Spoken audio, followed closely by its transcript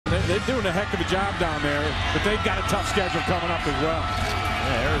they're doing a heck of a job down there, but they've got a tough schedule coming up as well.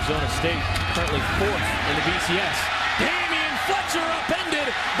 Yeah, Arizona State currently 4th in the BCS. Damion Fletcher upended,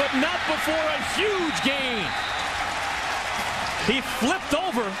 but not before a huge gain. He flipped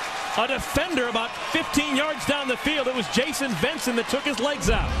over a defender about 15 yards down the field. It was Jason Benson that took his legs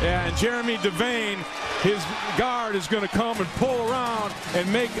out. Yeah, and Jeremy Devane, his guard, is going to come and pull around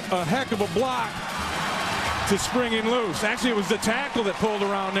and make a heck of a block to spring him loose. Actually, it was the tackle that pulled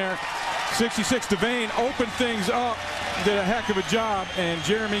around there. 66 Devane opened things up, did a heck of a job, and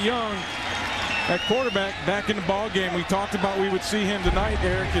Jeremy Young at quarterback back in the ball game. We talked about we would see him tonight,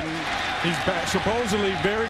 Eric, and he's back, supposedly very